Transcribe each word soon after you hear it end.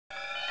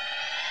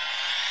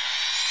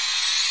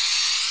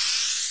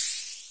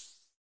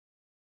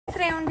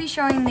today I'm going to be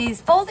showing these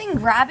folding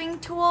grabbing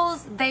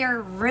tools. They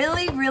are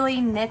really,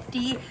 really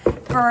nifty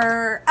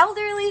for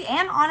elderly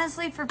and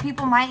honestly for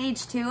people my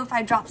age too. If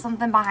I drop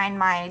something behind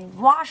my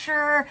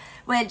washer,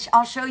 which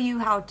I'll show you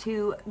how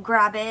to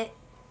grab it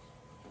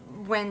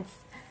when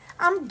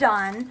I'm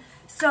done.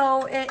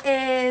 So it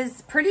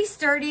is pretty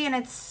sturdy and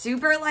it's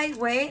super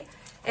lightweight.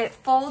 It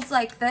folds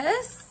like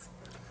this.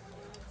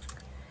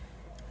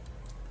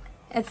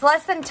 It's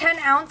less than 10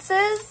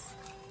 ounces.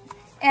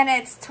 And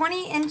it's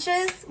 20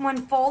 inches when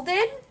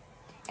folded,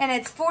 and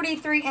it's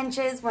 43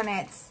 inches when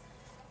it's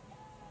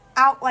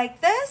out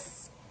like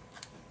this.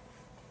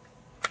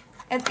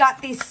 It's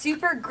got these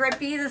super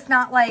grippies. It's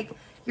not like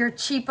your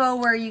cheapo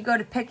where you go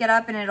to pick it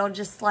up and it'll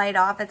just slide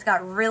off. It's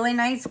got really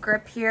nice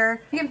grip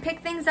here. You can pick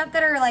things up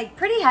that are like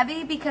pretty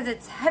heavy because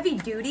it's heavy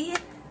duty.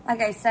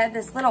 Like I said,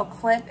 this little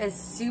clip is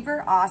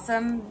super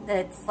awesome.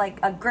 It's like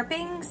a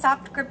gripping,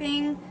 soft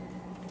gripping.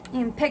 You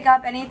can pick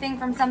up anything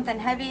from something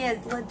heavy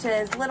to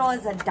as little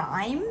as a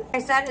dime. Like I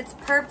said, it's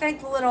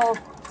perfect little,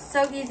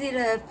 so easy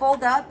to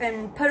fold up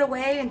and put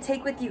away and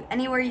take with you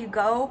anywhere you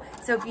go.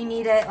 So if you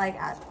need it like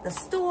at the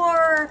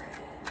store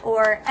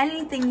or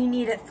anything you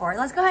need it for.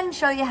 Let's go ahead and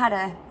show you how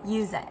to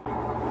use it.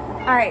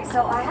 All right,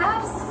 so I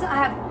have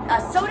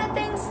a soda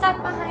thing stuck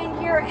behind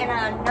here and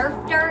a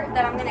Nerf dart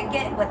that I'm gonna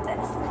get with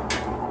this.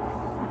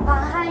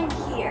 Behind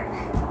here.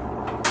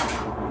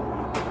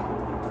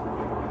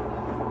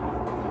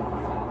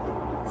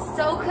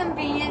 So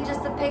convenient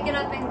just to pick it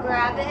up and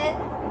grab it.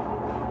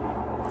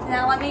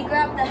 Now let me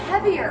grab the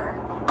heavier,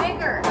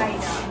 bigger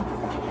item.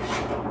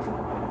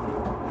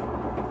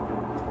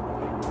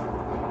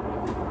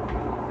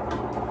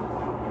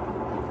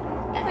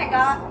 And I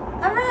got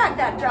a rag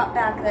that dropped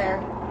back there.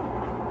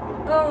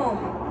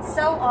 Boom,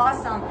 so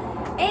awesome.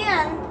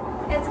 And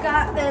it's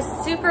got this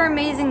super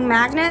amazing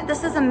magnet.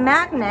 This is a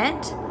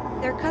magnet.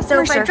 Their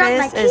customer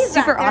service is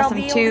super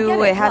awesome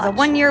too. It has a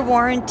 1-year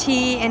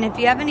warranty, and if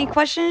you have any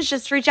questions,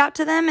 just reach out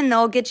to them and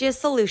they'll get you a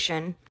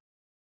solution.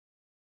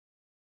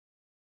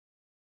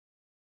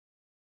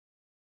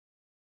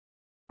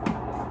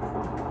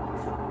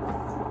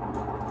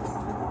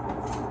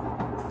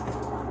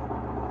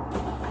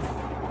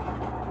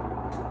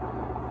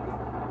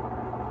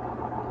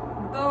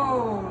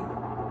 Boom.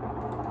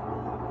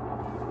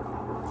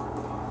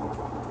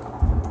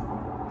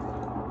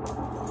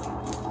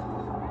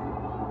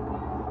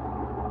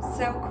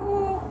 So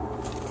cool.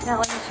 Now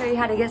let me show you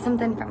how to get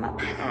something from up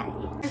high.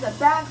 There's a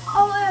bag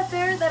all the way up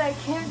there that I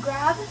can't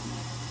grab.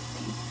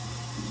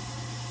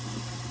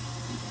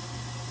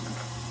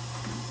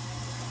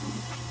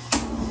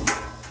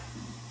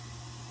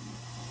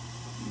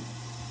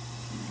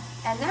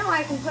 And now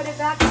I can put it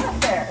back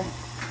up there.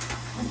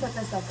 Let's put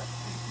this back up.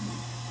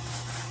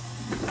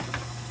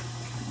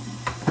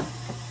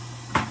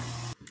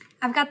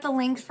 I've got the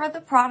links for the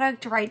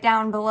product right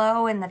down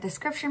below in the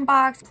description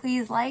box.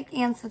 Please like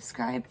and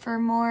subscribe for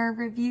more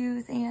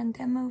reviews and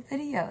demo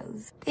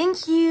videos.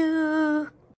 Thank you.